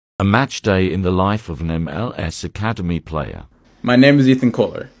A match day in the life of an MLS Academy player. My name is Ethan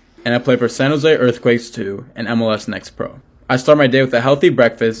Kohler, and I play for San Jose Earthquakes 2 and MLS Next Pro. I start my day with a healthy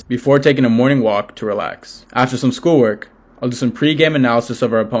breakfast before taking a morning walk to relax. After some schoolwork, I'll do some pre-game analysis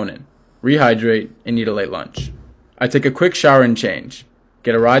of our opponent, rehydrate, and eat a late lunch. I take a quick shower and change,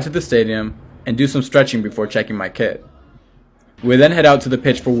 get a ride to the stadium, and do some stretching before checking my kit. We then head out to the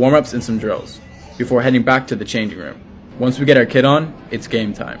pitch for warm-ups and some drills, before heading back to the changing room. Once we get our kit on, it's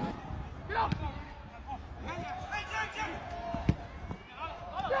game time.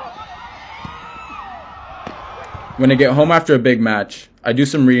 When I get home after a big match, I do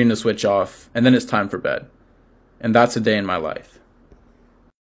some reading to switch off, and then it's time for bed. And that's a day in my life.